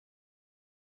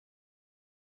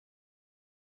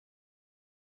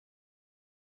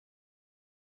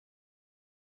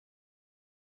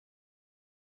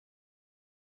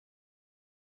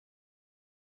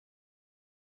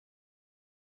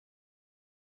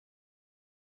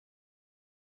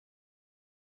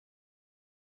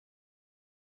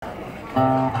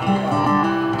Alright,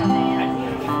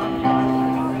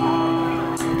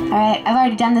 I've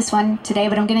already done this one today,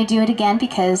 but I'm going to do it again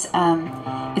because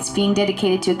it's being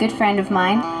dedicated to a good friend of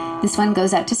mine. This one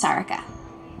goes out to Sarika.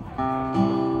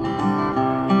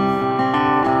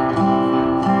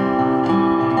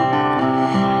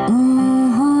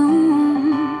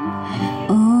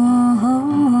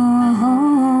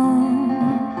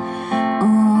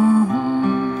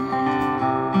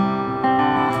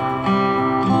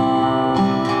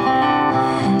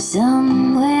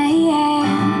 Somewhere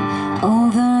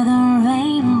over the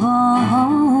rainbow,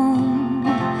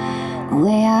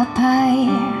 way up high,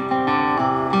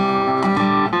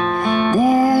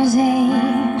 there's a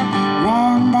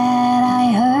land that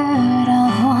I heard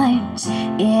of once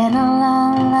in a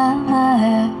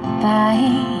lullaby.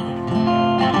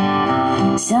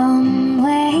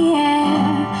 Somewhere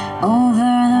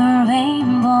over the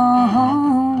rainbow,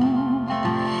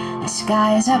 the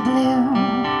skies are blue,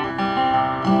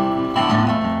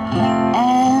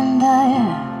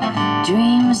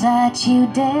 dreams that you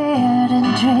dared to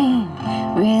dream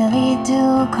really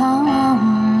do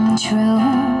come true.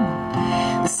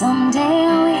 Someday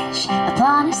I wish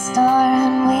upon a star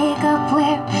and wake up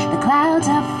where the clouds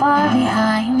are far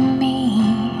behind me,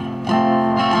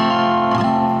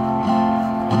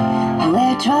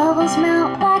 where troubles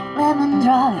melt like lemon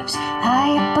drops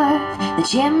high above the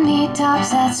chimney tops.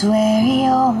 That's where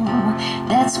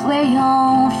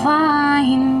you'll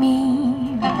find me.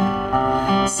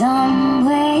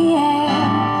 Somewhere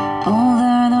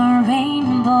over the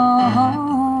rainbow,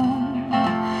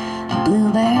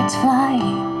 bluebirds fly,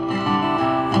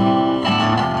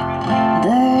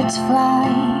 birds fly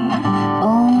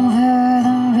over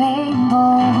the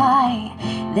rainbow. Why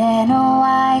then, oh,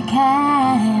 why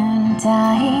can't I?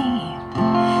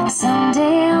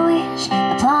 Someday I wish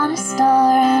upon a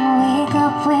star and wake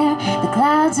up where the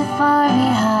clouds are far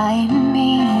behind me,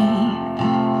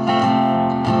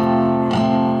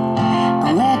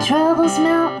 troubles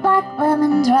melt like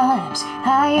lemon drops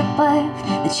high above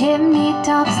the chimney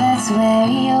tops. That's where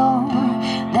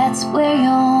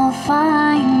you'll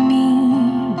find me.